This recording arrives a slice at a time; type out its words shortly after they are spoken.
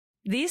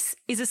This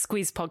is a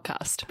Squiz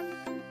podcast.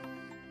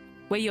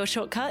 We're your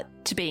shortcut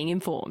to being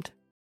informed.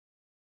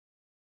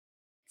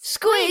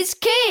 Squiz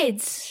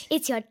Kids!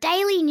 It's your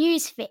daily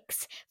news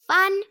fix.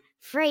 Fun,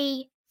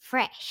 free,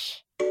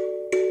 fresh.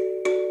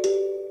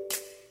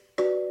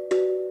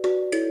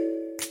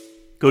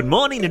 Good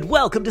morning and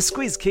welcome to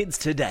Squiz Kids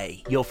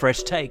Today, your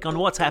fresh take on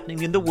what's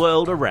happening in the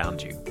world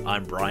around you.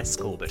 I'm Bryce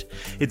Corbett.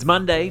 It's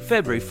Monday,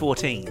 February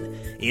 14.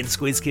 In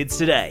Squiz Kids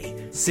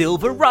Today,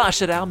 silver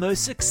rush at our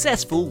most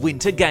successful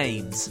winter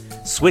games,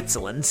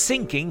 Switzerland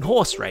sinking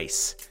horse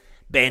race,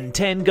 Ben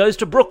 10 goes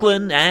to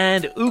Brooklyn,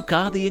 and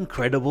Uka the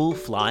incredible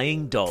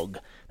flying dog.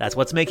 That's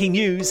what's making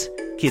news,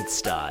 kids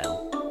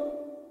style.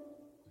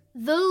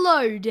 The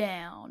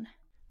Lowdown.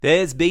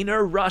 There's been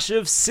a rush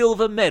of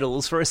silver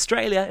medals for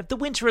Australia at the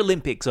Winter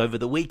Olympics over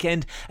the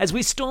weekend as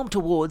we storm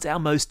towards our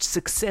most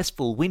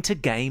successful winter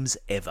games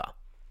ever.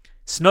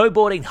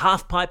 Snowboarding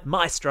halfpipe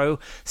maestro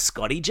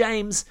Scotty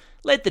James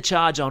led the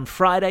charge on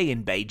Friday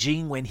in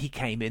Beijing when he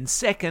came in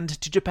second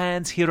to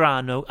Japan's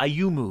Hirano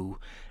Ayumu.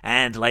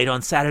 And late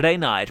on Saturday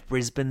night,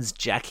 Brisbane's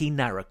Jackie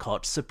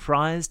Narracott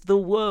surprised the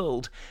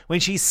world when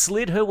she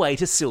slid her way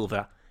to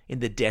silver in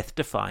the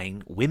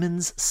death-defying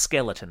women's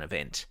skeleton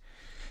event.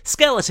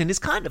 Skeleton is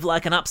kind of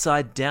like an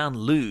upside-down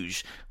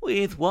luge,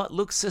 with what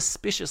looks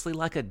suspiciously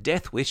like a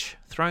death wish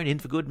thrown in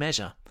for good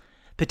measure.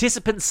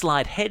 Participants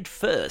slide head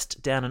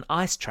first down an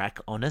ice track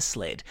on a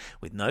sled,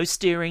 with no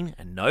steering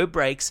and no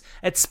brakes,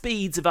 at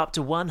speeds of up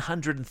to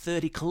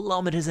 130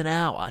 kilometres an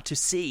hour to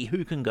see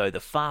who can go the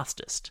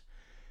fastest.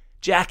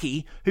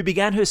 Jackie, who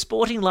began her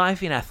sporting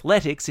life in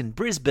athletics in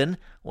Brisbane,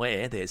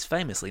 where there's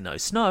famously no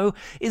snow,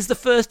 is the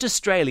first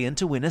Australian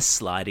to win a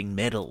sliding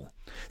medal.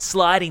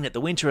 Sliding at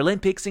the Winter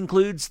Olympics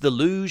includes the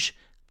luge,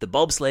 the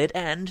bobsled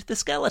and the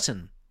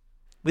skeleton.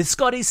 With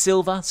Scotty's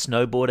silver,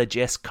 snowboarder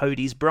Jess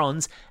Cody's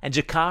bronze and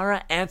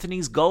Jakara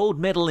Anthony's gold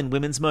medal in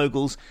women's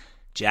moguls,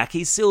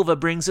 Jackie's silver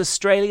brings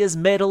Australia's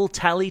medal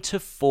tally to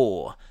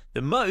 4,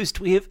 the most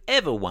we have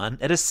ever won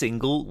at a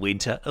single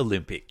Winter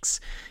Olympics.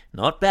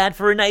 Not bad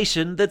for a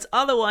nation that's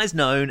otherwise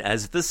known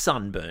as the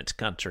sunburnt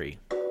country.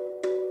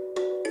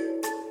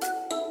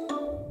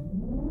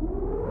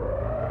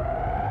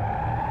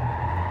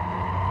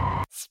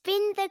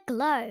 Spin the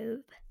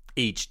globe.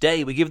 Each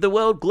day we give the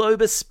world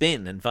globe a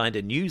spin and find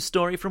a news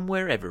story from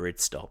wherever it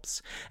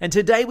stops. And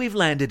today we've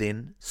landed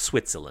in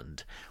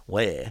Switzerland,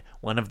 where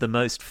one of the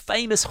most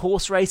famous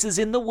horse races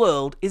in the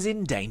world is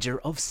in danger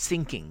of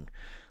sinking.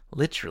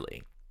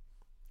 Literally.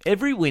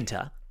 Every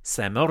winter,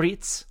 St.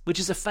 Moritz, which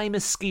is a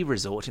famous ski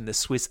resort in the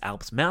Swiss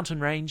Alps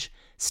mountain range,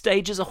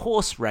 stages a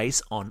horse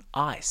race on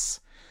ice.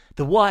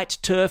 The white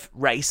turf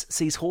race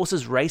sees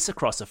horses race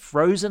across a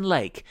frozen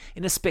lake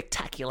in a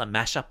spectacular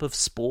mashup of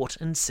sport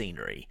and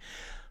scenery.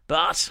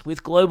 But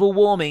with global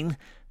warming,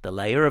 the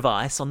layer of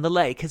ice on the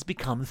lake has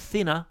become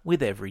thinner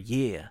with every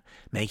year,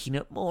 making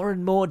it more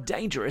and more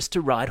dangerous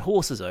to ride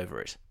horses over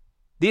it.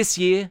 This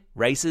year,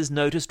 racers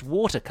noticed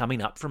water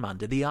coming up from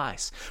under the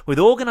ice, with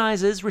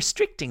organisers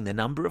restricting the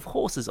number of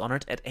horses on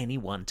it at any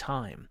one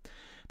time.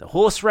 The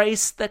horse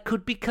race that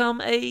could become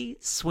a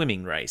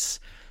swimming race.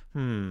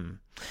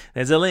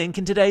 There's a link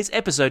in today's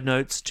episode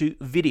notes to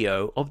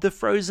video of the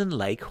frozen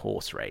lake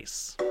horse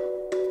race.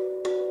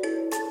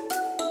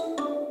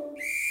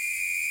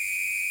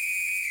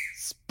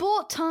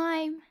 Sport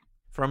time.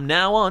 From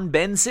now on,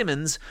 Ben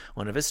Simmons,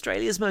 one of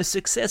Australia's most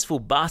successful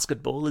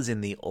basketballers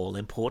in the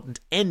all-important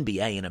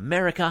NBA in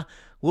America,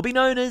 will be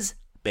known as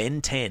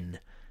Ben 10.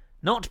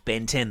 Not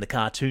Ben 10 the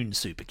cartoon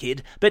super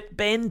kid, but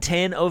Ben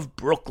 10 of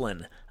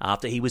Brooklyn,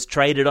 after he was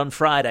traded on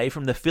Friday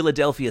from the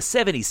Philadelphia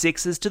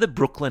 76ers to the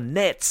Brooklyn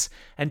Nets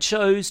and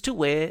chose to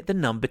wear the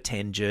number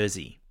 10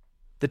 jersey.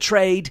 The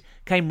trade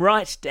came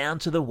right down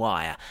to the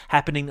wire,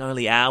 happening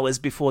only hours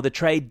before the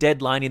trade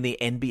deadline in the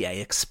NBA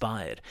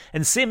expired,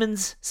 and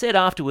Simmons said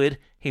afterward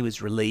he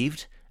was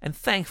relieved and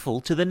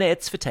thankful to the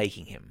Nets for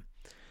taking him.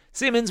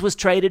 Simmons was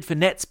traded for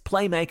Nets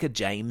playmaker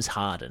James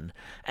Harden,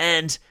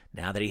 and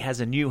now that he has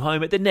a new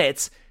home at the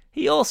Nets,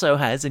 he also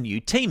has a new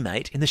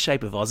teammate in the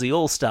shape of Aussie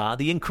All-Star,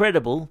 the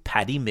incredible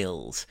Paddy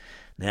Mills.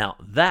 Now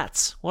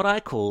that's what I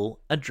call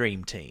a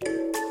dream team.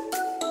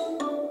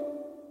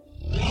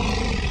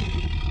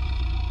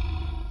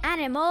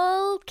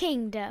 Animal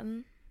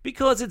Kingdom.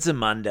 Because it's a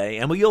Monday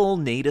and we all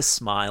need a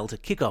smile to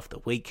kick off the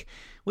week,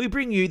 we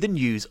bring you the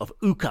news of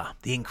Uka,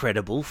 the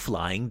incredible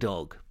flying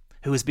dog,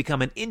 who has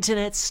become an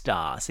internet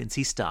star since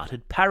he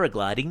started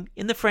paragliding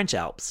in the French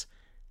Alps.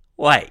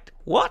 Wait,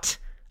 what?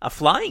 A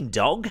flying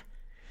dog?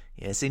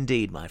 Yes,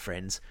 indeed, my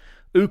friends.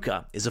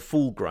 Uka is a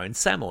full-grown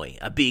Samoy,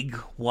 a big,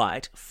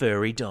 white,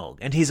 furry dog,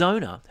 and his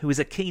owner, who is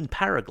a keen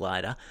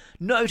paraglider,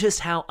 noticed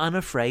how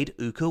unafraid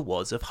Uka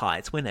was of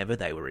heights whenever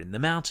they were in the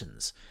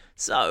mountains.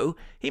 So,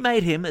 he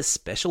made him a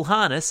special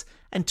harness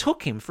and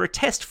took him for a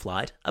test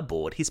flight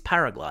aboard his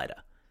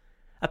paraglider.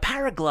 A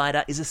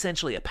paraglider is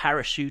essentially a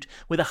parachute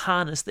with a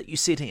harness that you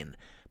sit in,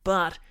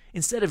 but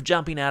instead of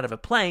jumping out of a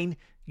plane,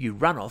 you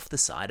run off the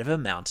side of a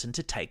mountain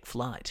to take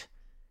flight.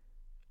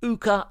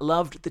 Uka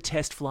loved the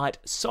test flight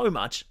so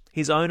much,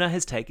 his owner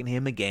has taken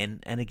him again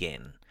and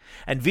again.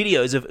 And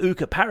videos of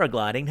Uka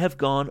paragliding have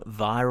gone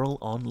viral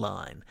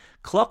online,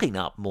 clocking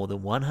up more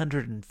than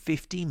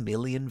 150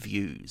 million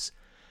views.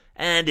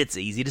 And it's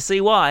easy to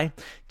see why.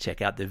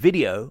 Check out the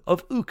video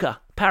of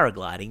Uka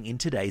paragliding in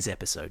today's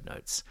episode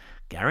notes.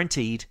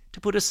 Guaranteed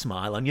to put a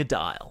smile on your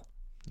dial.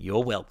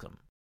 You're welcome.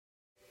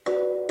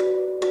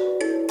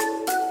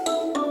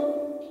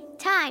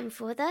 Time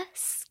for the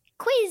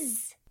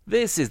quiz.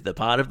 This is the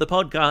part of the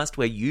podcast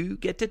where you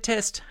get to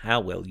test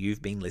how well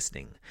you've been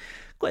listening.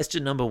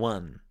 Question number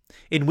 1.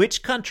 In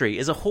which country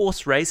is a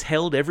horse race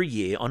held every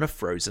year on a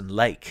frozen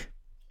lake?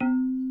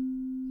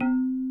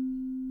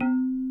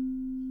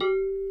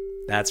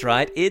 That's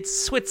right,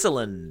 it's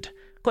Switzerland.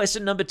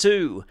 Question number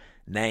 2.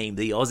 Name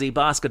the Aussie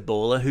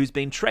basketballer who's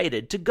been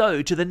traded to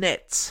go to the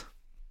Nets.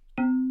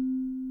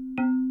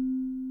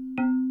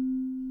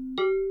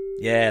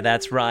 Yeah,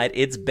 that's right,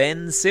 it's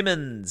Ben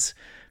Simmons.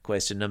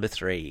 Question number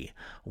 3.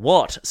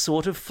 What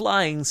sort of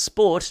flying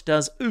sport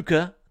does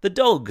Uka the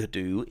dog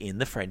do in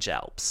the French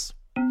Alps?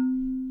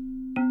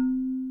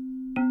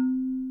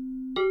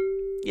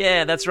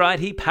 Yeah, that's right,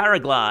 he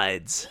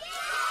paraglides.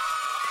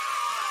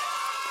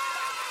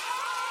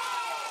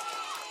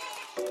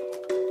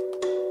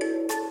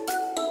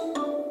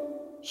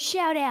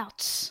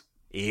 Shout-outs.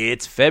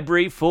 It's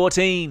February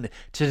 14.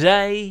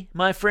 Today,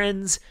 my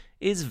friends,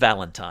 is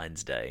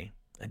Valentine's Day.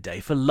 A day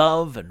for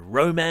love and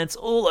romance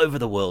all over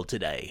the world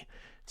today.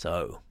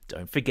 So,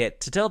 don't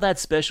forget to tell that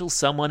special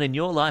someone in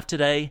your life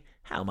today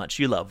how much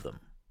you love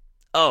them.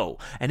 Oh,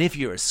 and if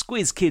you're a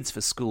Squiz Kids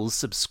for Schools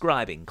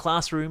subscribing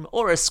classroom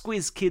or a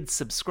Squiz Kids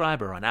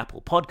subscriber on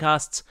Apple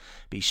Podcasts,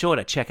 be sure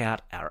to check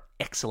out our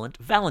excellent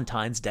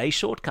Valentine's Day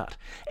shortcut.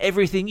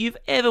 Everything you've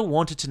ever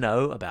wanted to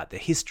know about the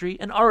history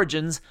and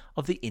origins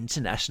of the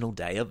International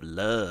Day of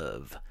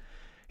Love.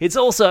 It's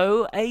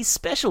also a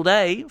special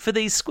day for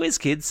these Squiz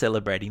Kids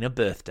celebrating a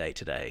birthday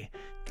today.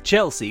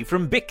 Chelsea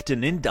from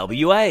Bicton in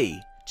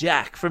WA,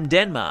 Jack from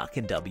Denmark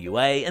in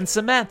WA, and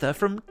Samantha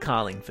from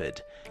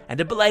Carlingford. And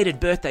a belated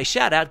birthday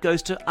shout-out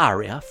goes to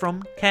Aria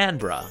from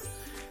Canberra.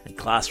 And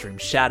classroom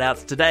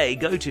shout-outs today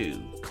go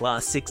to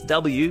Class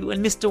 6W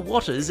and Mr.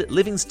 Waters at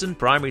Livingston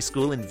Primary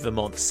School in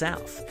Vermont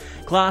South,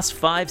 Class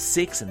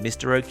 5-6 and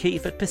Mr.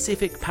 O'Keefe at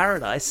Pacific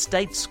Paradise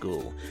State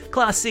School,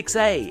 Class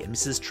 6A and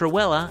Mrs.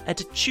 Trewella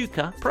at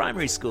Echuca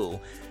Primary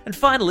School, and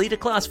finally to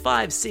Class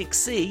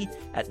 5-6C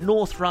at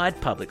North Ryde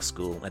Public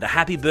School, and a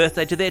happy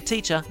birthday to their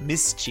teacher,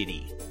 Miss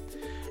Chitty.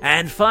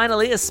 And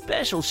finally, a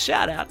special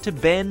shout-out to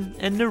Ben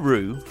and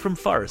Naru from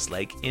Forest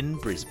Lake in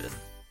Brisbane.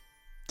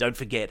 Don't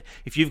forget,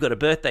 if you've got a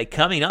birthday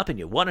coming up and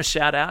you want a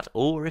shout-out,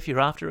 or if you're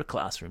after a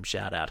classroom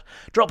shout-out,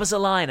 drop us a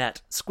line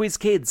at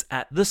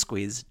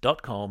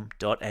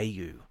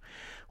squizkids@thesquiz.com.au.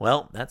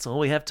 Well, that's all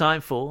we have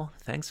time for.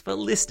 Thanks for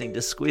listening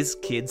to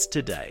Squiz Kids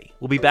today.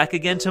 We'll be back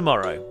again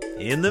tomorrow.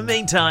 In the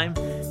meantime,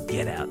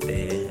 get out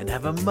there and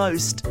have a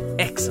most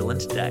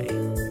excellent day.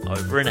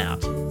 Over and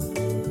out.